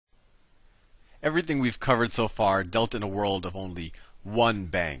everything we've covered so far dealt in a world of only one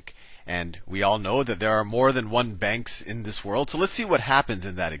bank. And we all know that there are more than one banks in this world. So let's see what happens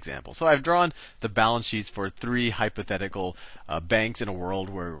in that example. So I've drawn the balance sheets for three hypothetical banks in a world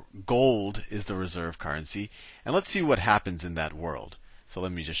where gold is the reserve currency. And let's see what happens in that world. So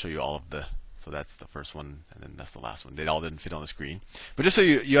let me just show you all of the. So that's the first one, and then that's the last one. They all didn't fit on the screen. But just so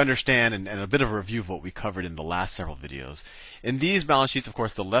you understand, and a bit of a review of what we covered in the last several videos. In these balance sheets, of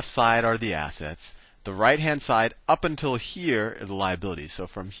course, the left side are the assets. The right-hand side, up until here, are the liabilities. So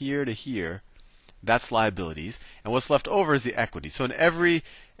from here to here, that's liabilities. And what's left over is the equity. So in every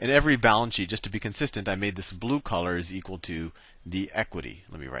balance sheet, just to be consistent, I made this blue color is equal to the equity.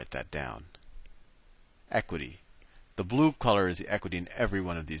 Let me write that down. Equity. The blue color is the equity in every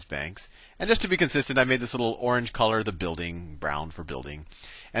one of these banks. And just to be consistent, I made this little orange color the building, brown for building.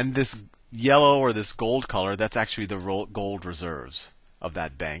 And this yellow or this gold color, that's actually the gold reserves of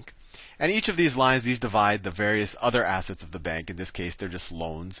that bank. And each of these lines, these divide the various other assets of the bank. In this case, they're just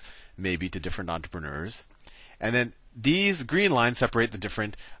loans, maybe to different entrepreneurs. And then these green lines separate the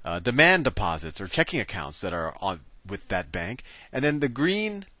different demand deposits or checking accounts that are on with that bank. And then the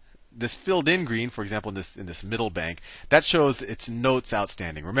green, this filled in green, for example, in this middle bank, that shows its notes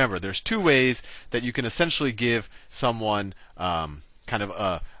outstanding. Remember, there's two ways that you can essentially give someone kind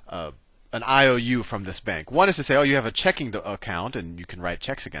of an IOU from this bank. One is to say, oh, you have a checking account and you can write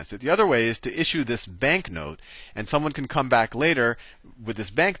checks against it. The other way is to issue this banknote, and someone can come back later with this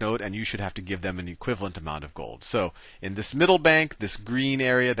banknote, and you should have to give them an equivalent amount of gold. So in this middle bank, this green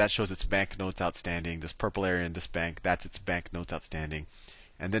area, that shows its banknotes outstanding. This purple area in this bank, that's its banknotes outstanding.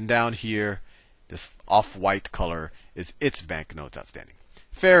 And then down here, this off-white color is its banknotes outstanding.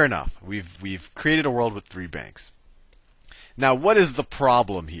 Fair enough. We've created a world with three banks. Now, what is the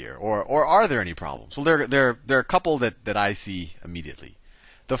problem here, or are there any problems? Well, there are a couple that I see immediately.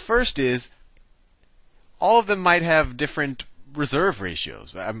 The first is all of them might have different reserve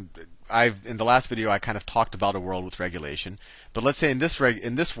ratios. In the last video I kind of talked about a world with regulation, but let's say in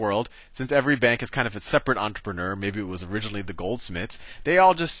this world, since every bank is kind of a separate entrepreneur, maybe it was originally the goldsmiths, they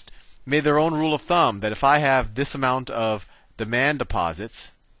all just made their own rule of thumb that if I have this amount of demand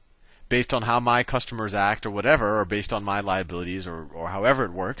deposits, based on how my customers act or whatever, or based on my liabilities or however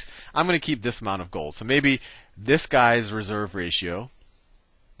it works, I'm going to keep this amount of gold. So maybe this guy's reserve ratio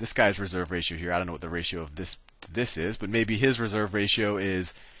here, I don't know what the ratio of this to this is, but maybe his reserve ratio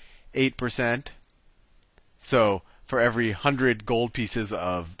is 8%. So for every 100 gold pieces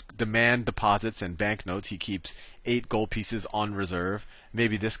of demand deposits and banknotes, he keeps 8 gold pieces on reserve.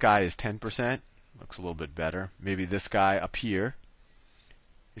 Maybe this guy is 10%. Looks a little bit better. Maybe this guy up here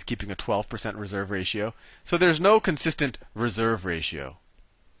is keeping a 12% reserve ratio. So there's no consistent reserve ratio.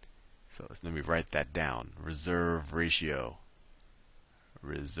 So let me write that down. Reserve ratio.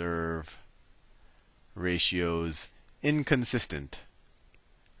 Reserve ratios inconsistent.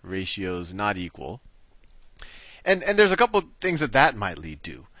 Ratios not equal. And there's a couple things that might lead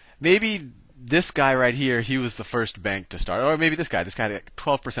to. Maybe this guy right here, he was the first bank to start. Or maybe this guy had a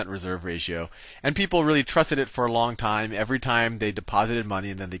 12% reserve ratio. And people really trusted it for a long time. Every time they deposited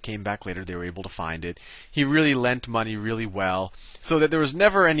money and then they came back later, they were able to find it. He really lent money really well. So that there was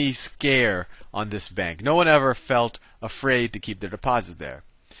never any scare on this bank. No one ever felt afraid to keep their deposit there.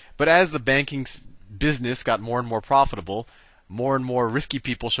 But as the banking business got more and more profitable, more and more risky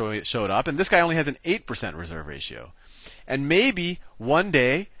people showed up. And this guy only has an 8% reserve ratio. And maybe one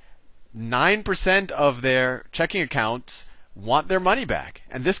day, 9% of their checking accounts want their money back.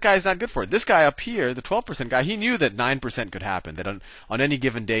 And this guy's not good for it. This guy up here, the 12% guy, he knew that 9% could happen. That on any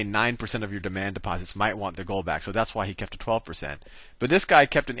given day, 9% of your demand deposits might want their gold back. So that's why he kept a 12%. But this guy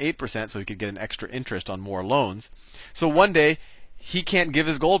kept an 8% so he could get an extra interest on more loans. So one day, he can't give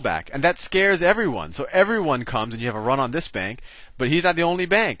his gold back. And that scares everyone. So everyone comes and you have a run on this bank, but he's not the only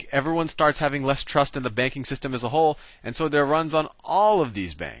bank. Everyone starts having less trust in the banking system as a whole, and so there are runs on all of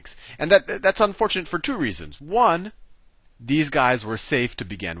these banks. And that's unfortunate for two reasons. One, these guys were safe to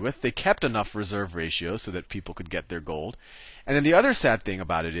begin with. They kept enough reserve ratio so that people could get their gold. And then the other sad thing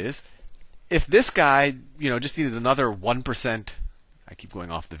about it is, if this guy, just needed another 1%, I keep going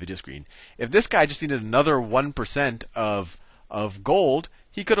off the video screen. If this guy just needed another 1% of gold,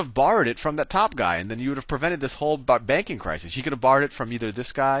 he could have borrowed it from that top guy, and then you would have prevented this whole banking crisis. He could have borrowed it from either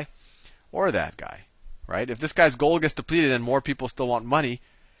this guy or that guy, right? If this guy's gold gets depleted and more people still want money,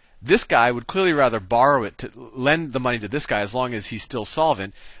 this guy would clearly rather borrow it to lend the money to this guy as long as he's still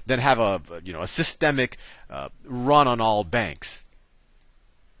solvent than have a systemic run on all banks.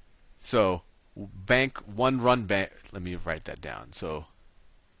 So bank. Let me write that down. So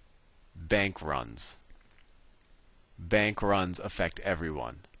bank runs. Bank runs affect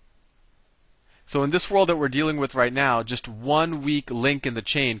everyone. So in this world that we're dealing with right now, just one weak link in the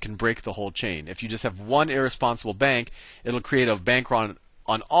chain can break the whole chain. If you just have one irresponsible bank, it'll create a bank run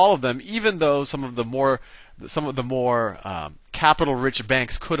on all of them, even though some of the more capital-rich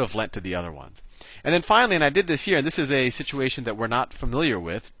banks could have lent to the other ones. And then finally, and I did this here, and this is a situation that we're not familiar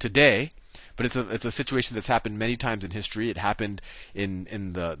with today, but it's a situation that's happened many times in history. It happened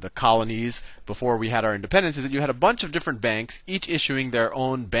in the colonies before we had our independence, is that you had a bunch of different banks, each issuing their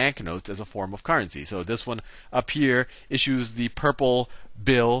own banknotes as a form of currency. So this one up here issues the purple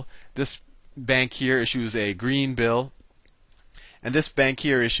bill. This bank here issues a green bill. And this bank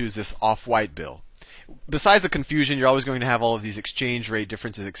here issues this off-white bill. Besides the confusion, you're always going to have all of these exchange rate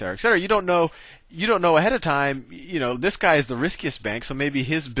differences, et cetera, et cetera. You don't know ahead of time. This guy is the riskiest bank, so maybe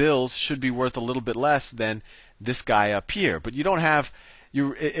his bills should be worth a little bit less than this guy up here. But you don't have.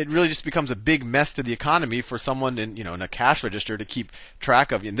 It really just becomes a big mess to the economy for someone in a cash register to keep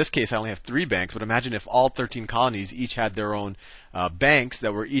track of. In this case, I only have 3 banks, but imagine if all 13 colonies each had their own banks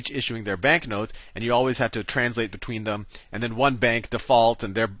that were each issuing their banknotes, and you always had to translate between them. And then one bank defaults,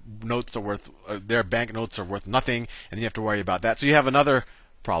 and their banknotes are worth nothing, and you have to worry about that. So you have another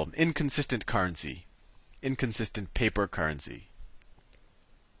problem: inconsistent currency, inconsistent paper currency,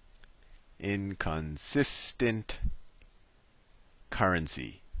 inconsistent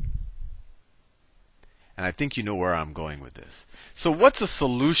currency. And I think you know where I'm going with this. So what's a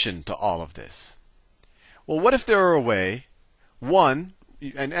solution to all of this? Well, what if there were a way, one,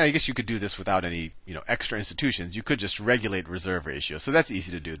 and I guess you could do this without any extra institutions. You could just regulate reserve ratios. So that's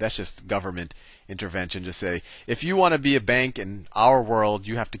easy to do. That's just government intervention. Just say, if you want to be a bank in our world,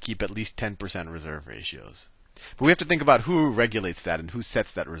 you have to keep at least 10% reserve ratios. But we have to think about who regulates that and who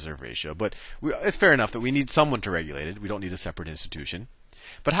sets that reserve ratio. But it's fair enough that we need someone to regulate it. We don't need a separate institution.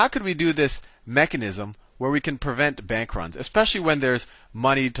 But how could we do this mechanism where we can prevent bank runs, especially when there's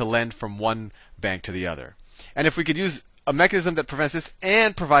money to lend from one bank to the other? And if we could use a mechanism that prevents this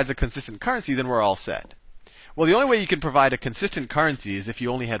and provides a consistent currency, then we're all set. Well, the only way you can provide a consistent currency is if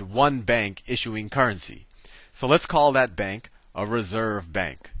you only had one bank issuing currency. So let's call that bank a reserve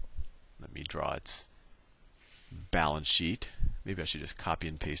bank. Let me draw its balance sheet. Maybe I should just copy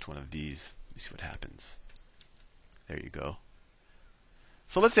and paste one of these. Let me see what happens. There you go.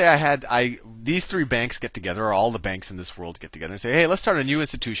 So let's say these 3 banks get together, or all the banks in this world get together and say, hey, let's start a new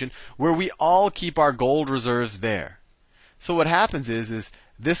institution where we all keep our gold reserves there. So what happens is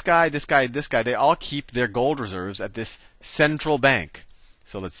this guy, they all keep their gold reserves at this central bank.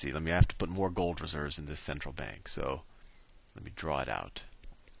 So let's see. I have to put more gold reserves in this central bank. So let me draw it out.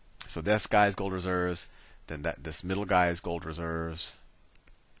 So this guy's gold reserves. Then this middle guy's gold reserves,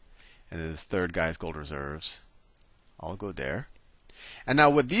 and then this third guy's gold reserves. I'll go there. And now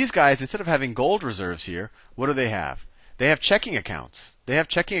with these guys, instead of having gold reserves here, what do they have? They have checking accounts. They have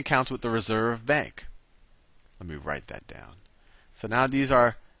checking accounts with the reserve bank. Let me write that down. So now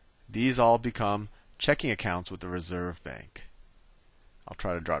these all become checking accounts with the reserve bank. I'll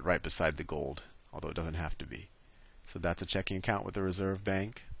try to draw it right beside the gold, although it doesn't have to be. So that's a checking account with the reserve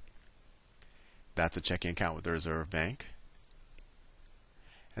bank. That's a checking account with the reserve bank.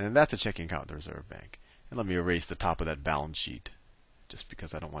 And then that's a checking account with the reserve bank. And let me erase the top of that balance sheet, just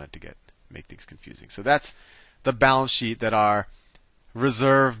because I don't want it to make things confusing. So that's the balance sheet that our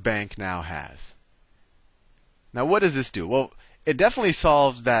reserve bank now has. Now what does this do? Well, it definitely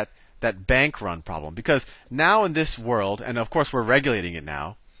solves that bank run problem, because now in this world, and of course we're regulating it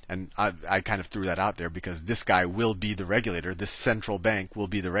now, and I kind of threw that out there because this guy will be the regulator. This central bank will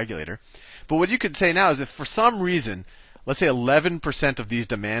be the regulator. But what you could say now is if for some reason, let's say 11% of these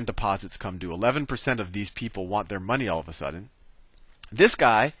demand deposits come due, 11% of these people want their money all of a sudden, this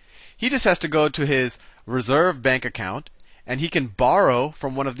guy, he just has to go to his reserve bank account and he can borrow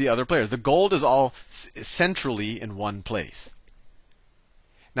from one of the other players. The gold is all centrally in one place.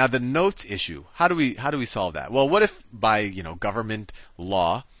 Now the notes issue, how do we solve that? Well, what if by government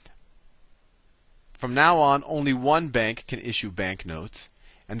law, from now on only one bank can issue banknotes,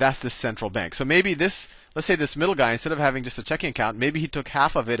 and that's the central bank. So maybe let's say this middle guy, instead of having just a checking account, maybe he took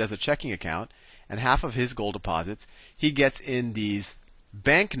half of it as a checking account, and half of his gold deposits he gets in these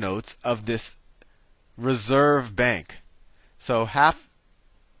banknotes of this reserve bank. So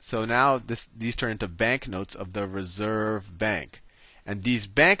now these turn into banknotes of the reserve bank. And these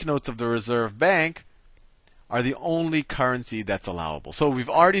banknotes of the reserve bank are the only currency that's allowable. So we've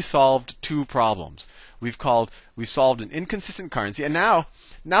already solved 2 problems. We've solved an inconsistent currency, and now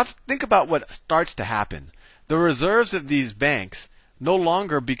think about what starts to happen. The reserves of these banks no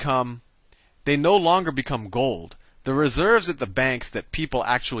longer become gold. The reserves at the banks that people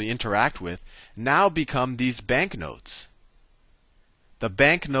actually interact with now become these banknotes. the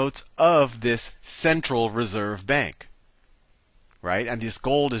banknotes of this central reserve bank. Right? And this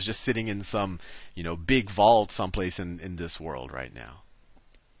gold is just sitting in some, big vault someplace in this world right now.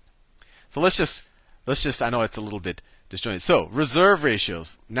 So let's just I know it's a little bit disjointed. So, reserve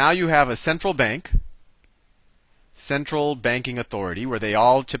ratios. Now you have a central bank, central banking authority, where they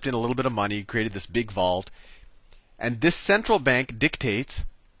all chipped in a little bit of money, created this big vault. And this central bank dictates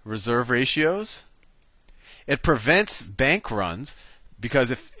reserve ratios. It prevents bank runs,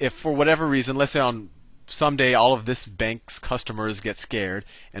 because if for whatever reason, let's say on someday all of this bank's customers get scared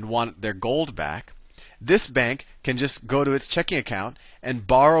and want their gold back, this bank can just go to its checking account and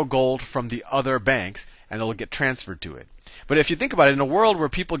borrow gold from the other banks, and it'll get transferred to it. But if you think about it, in a world where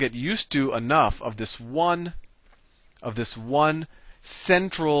people get used to enough of this one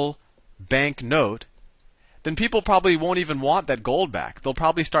central bank note, then people probably won't even want that gold back. They'll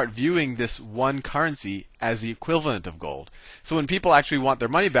probably start viewing this one currency as the equivalent of gold. So when people actually want their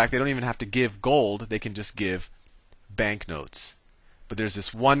money back, they don't even have to give gold. They can just give banknotes. But there's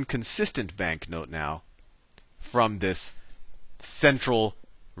this one consistent banknote now from this central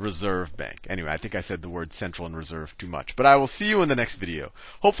reserve bank. Anyway, I think I said the word central and reserve too much. But I will see you in the next video.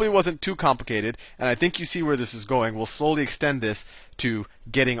 Hopefully it wasn't too complicated, and I think you see where this is going. We'll slowly extend this to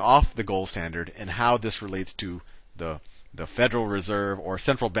getting off the gold standard and how this relates to the Federal Reserve or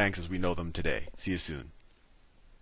central banks as we know them today. See you soon.